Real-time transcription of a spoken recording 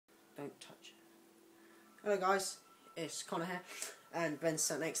Don't touch it. Hello guys, it's Connor here, and Ben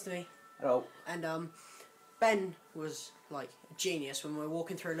sat next to me. Hello. And Ben was like a genius when we were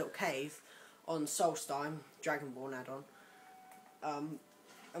walking through a little cave on Solstheim, Dragonborn add-on.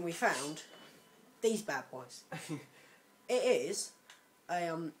 And we found these bad boys. It is a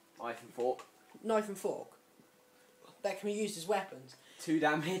Knife and fork. Knife and fork that can be used as weapons. 2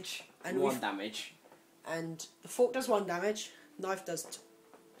 damage And 1 damage. And the fork does 1 damage, knife does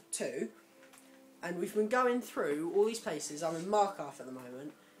 2. And we've been going through all these places. I'm in Markarth at the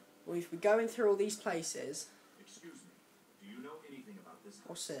moment. We've been going through all these places. Excuse me. Do you know anything about this?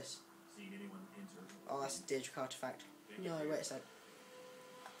 What's this? Seen anyone enter? Oh, that's a Daedric artifact. No, wait a sec.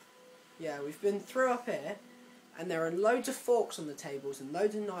 Yeah, we've been through up here, and there are loads of forks on the tables and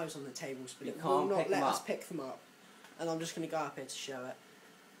loads of knives on the tables, but it will not let us pick them up. And I'm just going to go up here to show it.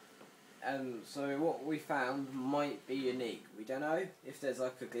 So what we found might be unique. We don't know if there's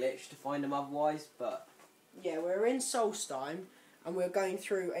like a glitch to find them otherwise, but... Yeah, we're in Solstheim, and we're going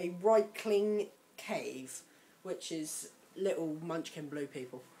through a Reichling cave, which is little munchkin blue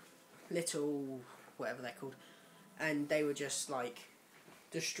people. Little... whatever they're called. And they were just, like,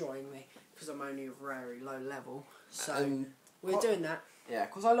 destroying me, because I'm only a very low level. So, we're doing that. Yeah,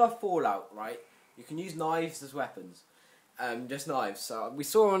 because I love Fallout, right? You can use knives as weapons. Just knives. So we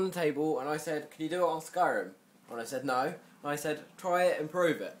saw on the table, and I said, "Can you do it on Skyrim?" And I said, "No." And I said, "Try it and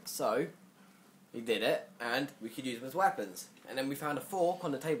prove it." So he did it, and we could use them as weapons. And then we found a fork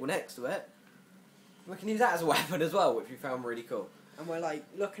on the table next to it. We can use that as a weapon as well, which we found really cool. And we're like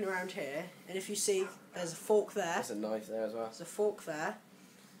looking around here, and if you see, there's a fork there. There's a knife there as well. There's a fork there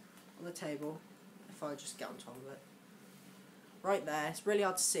on the table. If I just get on top of it, right there. It's really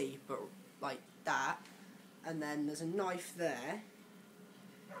hard to see, but like that. And then there's a knife there,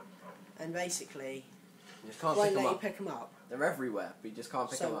 and basically, You just can't won't let you pick them up. They're everywhere, but you just can't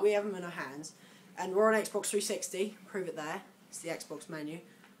pick them So up. we have them in our hands, and we're on Xbox 360. Prove it there. It's the Xbox menu,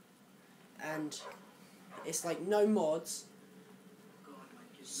 and it's like no mods.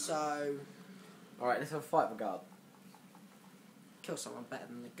 So Alright, let's have a fight for guard. kill someone better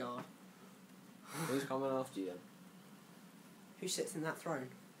than the guard. Who's coming after you then? Who sits in that throne?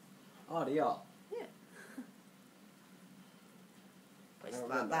 Oh, the art. Yeah. But it's I about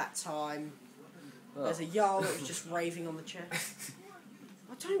remember. that time. Oh. There's a Jarl that was just raving on the chair.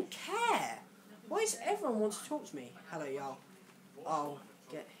 I don't care. Why does everyone want to talk to me? Hello, Jarl. I'll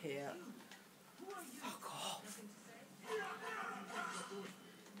get here. Fuck off.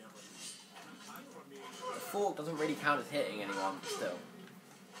 The fork doesn't really count as hitting anyone, but still.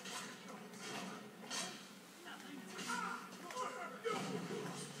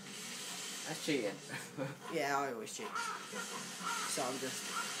 That's cheating. Yeah, I always cheat. So I'm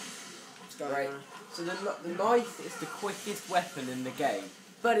just going Right. on. So the knife is the quickest weapon in the game.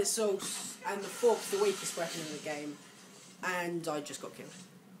 But it's also... And the fork's the weakest weapon in the game. And I just got killed.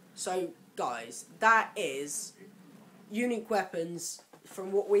 So, guys, that is unique weapons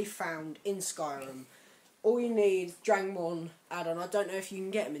from what we found in Skyrim. All you need, Dragonborn add-on. I don't know if you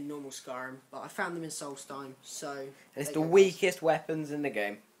can get them in normal Skyrim, but I found them in Solstheim, so... It's there the you go, weakest weapons in the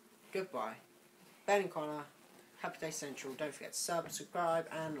game. guys. Goodbye. Ben and Connor, Happy Day Central. Don't forget to subscribe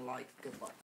and like. Goodbye.